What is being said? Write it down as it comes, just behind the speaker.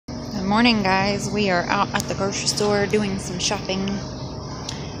morning, guys. We are out at the grocery store doing some shopping.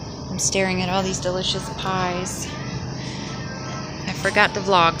 I'm staring at all these delicious pies. I forgot to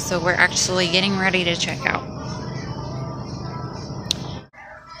vlog, so we're actually getting ready to check out.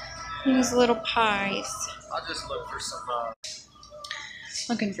 These little pies. I'll just look for some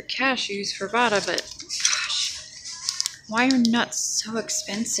Looking for cashews for Vada, but gosh, why are nuts so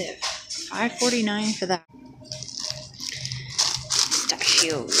expensive? $5.49 for that.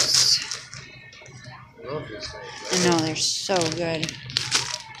 Pistachios. I love these things. I know, they're so good.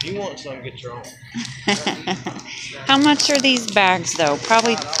 If you want some, get your own. How much are these bags, though?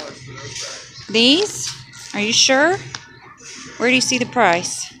 Probably these? Are you sure? Where do you see the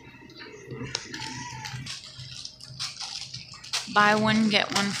price? Buy one,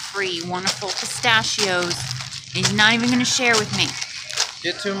 get one free. Wonderful pistachios. He's not even going to share with me.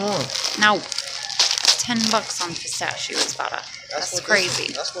 Get two more. No. $10 on pistachios, Vada. That's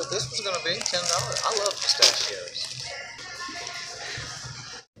crazy. That's what this was going to be, $10. I love pistachios.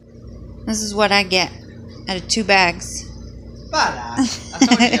 This is what I get out of 2 bags. Vada. I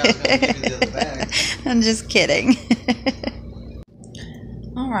told you I was going to give you the other bag. I'm just kidding.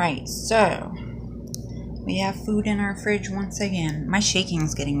 Alright, so we have food in our fridge once again. My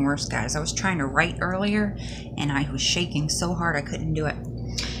shaking's getting worse, guys. I was trying to write earlier, and I was shaking so hard I couldn't do it.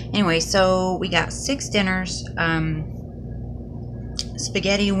 Anyway, so we got 6 dinners.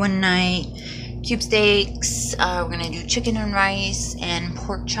 Spaghetti one night, cube steaks. We're going to do chicken and rice and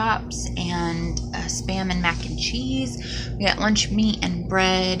pork chops and Spam and mac and cheese. We got lunch meat and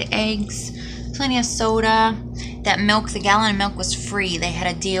bread, eggs, plenty of soda. That milk, the gallon of milk was free. They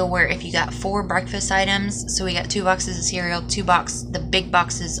had a deal where if you got 4 breakfast items, so we got 2 boxes of cereal, 2 the big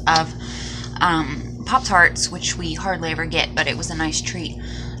boxes of Pop-Tarts, which we hardly ever get, but it was a nice treat.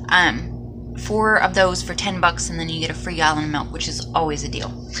 4 of those for $10, and then you get a free gallon of milk, which is always a deal.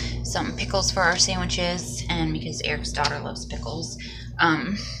 Some pickles for our sandwiches, and because Eric's daughter loves pickles.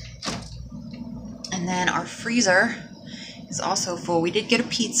 And then our freezer is also full. We did get a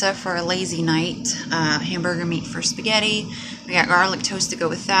pizza for a lazy night, hamburger meat for spaghetti. We got garlic toast to go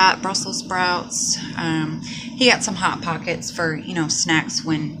with that, Brussels sprouts. He got some Hot Pockets for, you know, snacks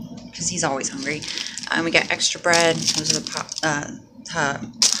because he's always hungry. We got extra bread. Those are the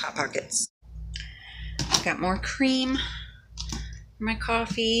Hot Pockets. Got more cream for my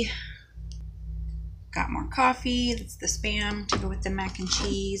coffee. Got more coffee. That's the Spam to go with the mac and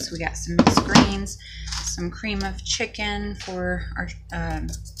cheese. We got some mixed greens, some cream of chicken for our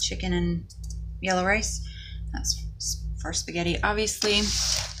chicken and yellow rice. That's for spaghetti, obviously.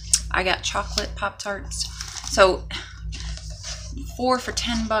 I got chocolate Pop-Tarts. So 4 for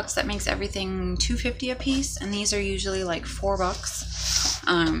 $10. That makes everything $2.50 a piece, and these are usually like $4.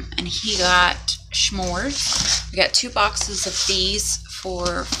 And he got s'mores. We got 2 boxes of these for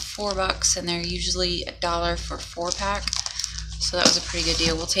 $4, and they're usually $1 for 4-pack. So that was a pretty good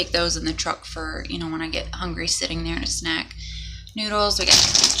deal. We'll take those in the truck for, you know, when I get hungry sitting there in a snack. Noodles. We got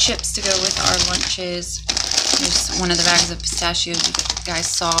chips to go with our lunches. There's one of the bags of pistachios you guys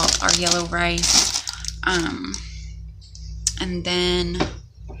saw. Our yellow rice. And then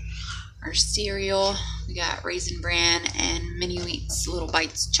our cereal. We got Raisin Bran and Mini Wheats Little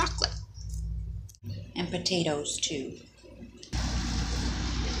Bites chocolate. And potatoes too.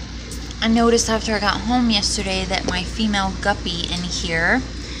 I noticed after I got home yesterday that my female guppy in here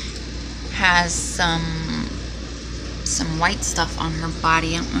has some white stuff on her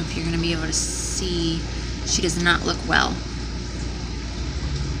body. I don't know if you're going to be able to see. She does not look well.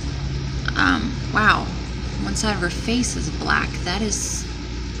 Wow. One side of her face is black. That is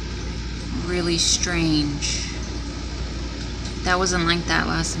really strange. That wasn't like that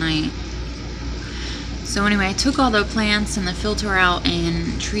last night. So anyway, I took all the plants and the filter out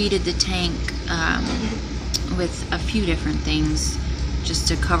and treated the tank with a few different things just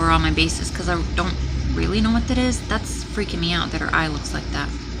to cover all my bases, because I don't really know what that is. That's freaking me out that her eye looks like that.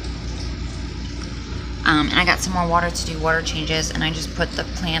 And I got some more water to do water changes, and I just put the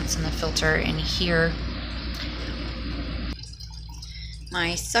plants and the filter in here.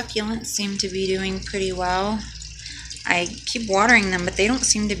 My succulents seem to be doing pretty well. I keep watering them, but they don't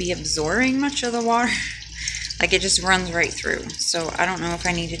seem to be absorbing much of the water. Like, it just runs right through. So I don't know if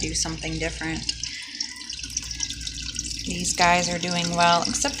I need to do something different. These guys are doing well,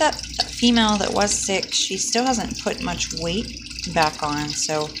 except that female that was sick, she still hasn't put much weight back on.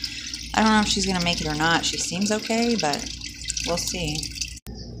 So I don't know if she's going to make it or not. She seems okay, but we'll see.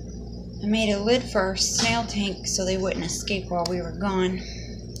 I made a lid for our snail tank so they wouldn't escape while we were gone.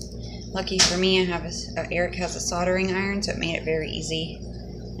 Lucky for me, I have Eric has a soldering iron, so it made it very easy.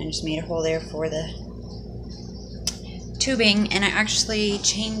 I just made a hole there for the tubing, and I actually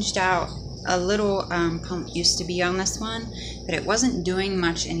changed out a little pump used to be on this one, but it wasn't doing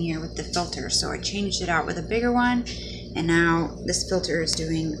much in here with the filter, so I changed it out with a bigger one, and now this filter is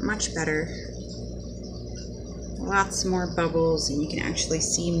doing much better. Lots more bubbles, and you can actually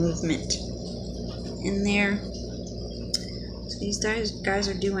see movement in there. So these guys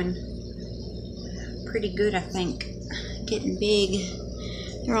are doing pretty good, I think. Getting big.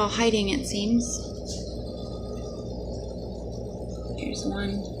 They're all hiding, it seems. Here's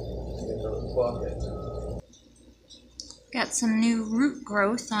one. Got some new root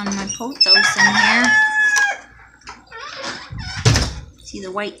growth on my pothos in here. See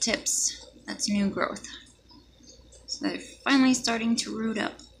the white tips? That's new growth. So they're finally starting to root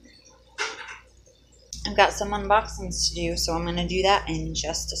up. I've got some unboxings to do, so I'm going to do that in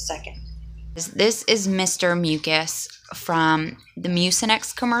just a second. This is Mr. Mucus from the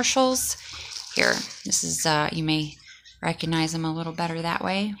Mucinex commercials. Here, this is, you may recognize him a little better that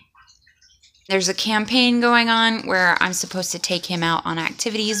way. There's a campaign going on where I'm supposed to take him out on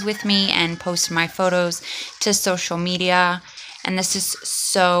activities with me and post my photos to social media. And this is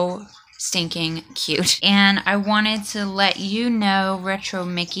so stinking cute. And I wanted to let you know, Retro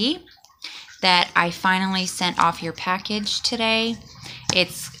Mickey, that I finally sent off your package today.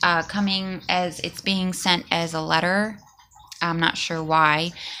 It's coming as, it's being sent as a letter. I'm not sure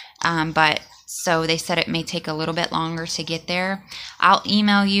why, but so they said it may take a little bit longer to get there. I'll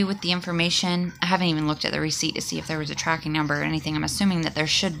email you with the information. I haven't even looked at the receipt to see if there was a tracking number or anything. I'm assuming that there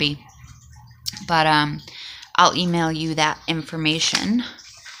should be, but I'll email you that information.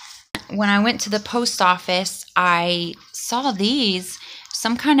 When I went to the post office, I saw these,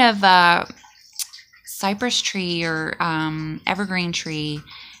 some kind of cypress tree or evergreen tree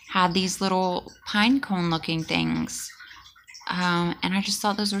had these little pine cone looking things. And I just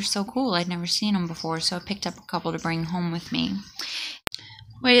thought those were so cool. I'd never seen them before, so I picked up a couple to bring home with me.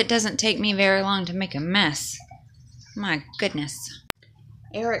 Wait, it doesn't take me very long to make a mess. My goodness.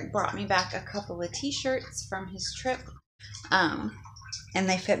 Eric brought me back a couple of t-shirts from his trip. And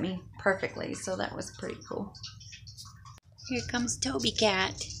they fit me perfectly, so that was pretty cool. Here comes Toby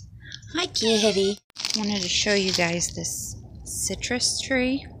Cat. Hi, kitty. I wanted to show you guys this citrus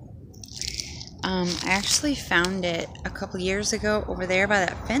tree. I actually found it a couple years ago over there by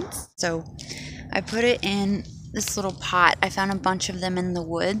that fence. So I put it in this little pot. I found a bunch of them in the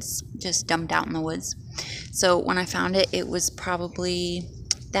woods, just dumped out in the woods. So when I found it, it was probably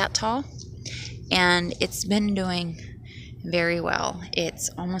that tall. And it's been doing very well. It's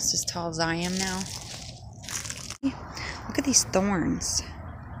almost as tall as I am now. Look at these thorns.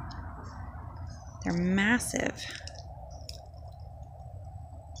 They're massive.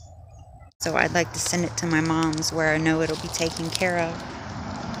 So I'd like to send it to my mom's where I know it'll be taken care of.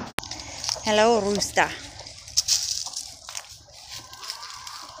 Hello, rooster.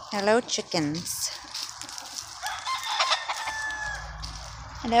 Hello, chickens.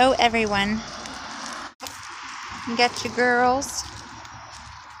 Hello, everyone. You got your girls?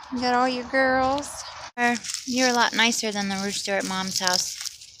 You got all your girls? You're a lot nicer than the rooster at Mom's house.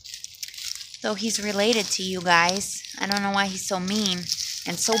 Though he's related to you guys. I don't know why he's so mean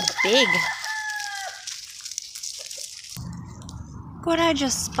and so big. Look what I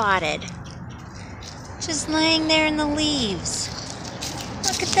just spotted. Just laying there in the leaves.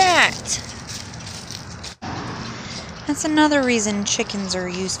 Look at that. That's another reason chickens are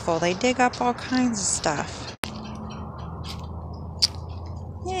useful. They dig up all kinds of stuff.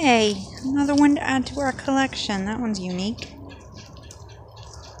 Yay, another one to add to our collection. That one's unique.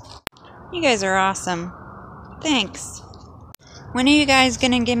 You guys are awesome. Thanks. When are you guys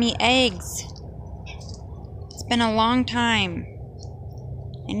gonna give me eggs? It's been a long time.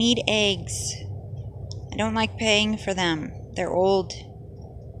 I need eggs. I don't like paying for them. They're old.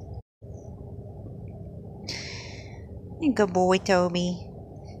 You're a good boy, Toby.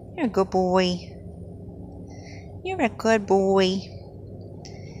 You're a good boy. You're a good boy.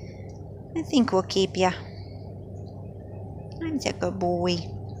 I think we'll keep ya. I'm a good boy.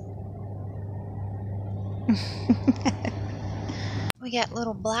 We got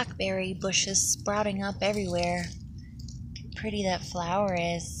little blackberry bushes sprouting up everywhere. Look how pretty that flower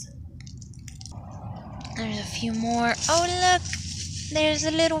is. There's a few more. Oh, look! There's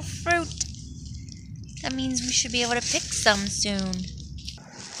a little fruit. That means we should be able to pick some soon.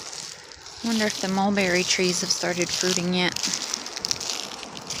 I wonder if the mulberry trees have started fruiting yet.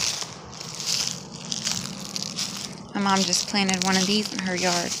 My mom just planted one of these in her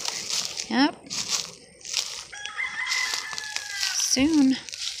yard. Yep.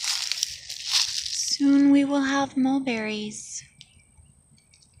 Soon we will have mulberries.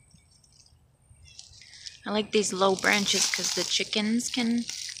 I I like these low branches because the chickens can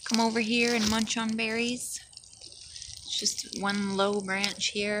come over here and munch on berries. It's just one low branch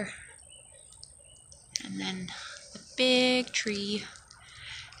here. And then the big tree.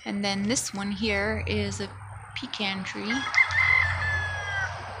 And then this one here is a pecan tree.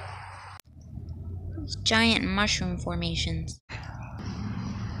 Those giant mushroom formations.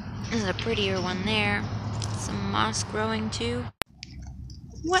 There's a prettier one there. Some moss growing too.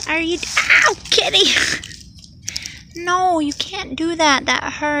 What are you? Ow, kitty! No, you can't do that.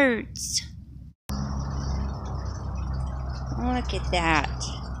 That hurts. Look at that.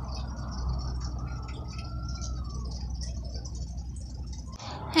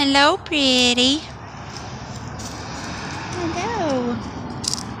 Hello, pretty. Hello.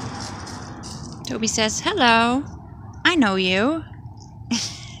 Toby says, hello. I know you.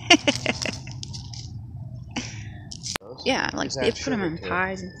 Yeah, like they put them in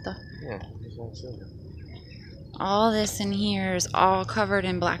pies and stuff. Yeah, just like sugar. All this in here is all covered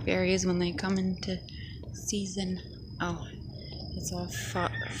in blackberries when they come into season. Oh, it's all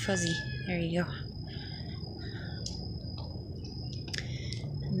fuzzy. There you go.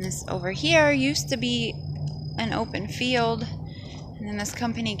 And this over here used to be an open field, and then this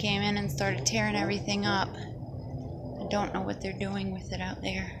company came in and started tearing everything up. I don't know what they're doing with it out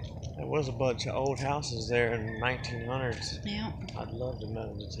there. There was a bunch of old houses there in the 1900s. Yeah. I'd love to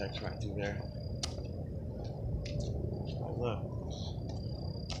metal detect right through there. Oh, look.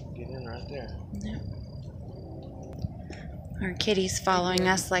 Get in right there. Yeah. Our kitty's following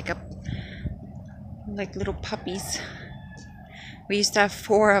us like little puppies. We used to have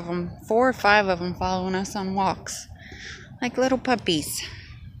 4 or 5 of them following us on walks. Like little puppies.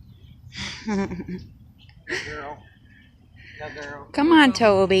 Good girl. Good girl. Come on,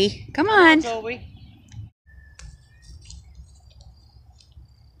 Toby. Come on. Toby.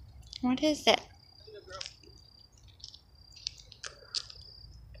 What is it?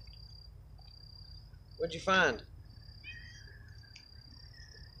 What'd you find?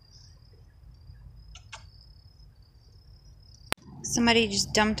 Somebody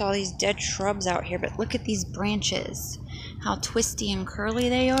just dumped all these dead shrubs out here, but look at these branches. How twisty and curly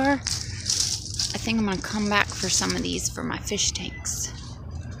they are. I think I'm gonna come back for some of these for my fish tanks.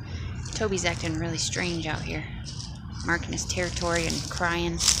 Toby's acting really strange out here, marking his territory and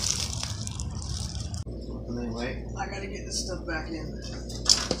crying. Anyway, I gotta get this stuff back in.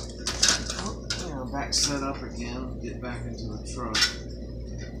 Oh, yeah, back set up again. Get back into the truck.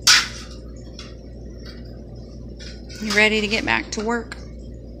 You ready to get back to work?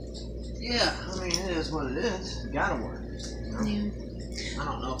 Yeah, I mean, it is what it is. You gotta work. You know? Yeah. I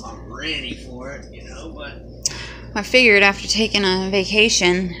don't know if I'm ready for it, you know, but... I figured after taking a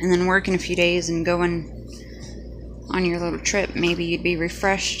vacation and then working a few days and going on your little trip, maybe you'd be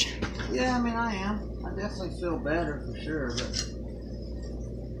refreshed. Yeah, I mean, I am. I definitely feel better for sure, but...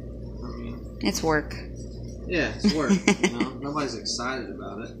 I mean... It's work. Yeah, it's work, you know? Nobody's excited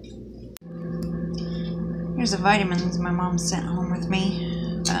about it. Here's the vitamins my mom sent home with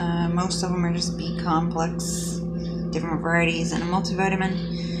me. Most of them are just B complex, different varieties, and a multivitamin.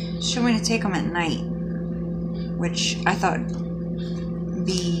 She told me to take them at night, which I thought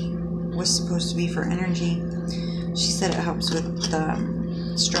B was supposed to be for energy. She said it helps with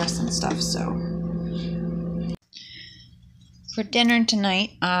stress and stuff, so. For dinner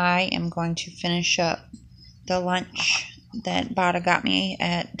tonight, I am going to finish up the lunch that Bada got me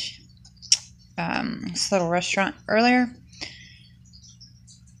at this little restaurant earlier.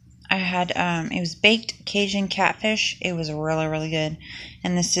 I had it was baked Cajun catfish. It was really, really good.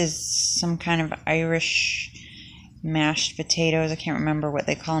 And this is some kind of Irish mashed potatoes. I can't remember what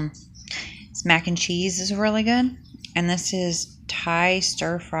they call them. It's mac and cheese is really good. And this is Thai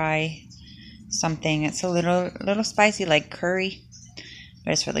stir fry something. It's a little spicy, like curry,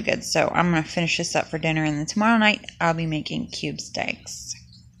 but it's really good. So I'm gonna finish this up for dinner, and then tomorrow night I'll be making cube steaks.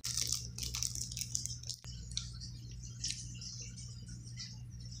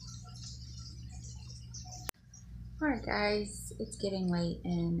 Alright guys, it's getting late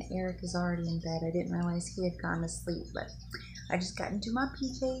and Eric is already in bed. I didn't realize he had gone to sleep, but I just got into my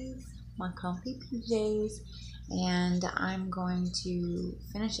PJs, my comfy PJs, and I'm going to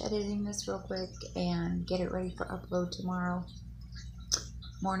finish editing this real quick and get it ready for upload tomorrow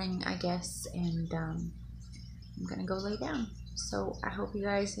morning, I guess, and I'm gonna go lay down. So I hope you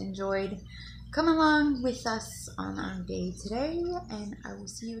guys enjoyed coming along with us on our day today, and I will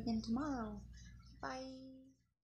see you again tomorrow. Bye.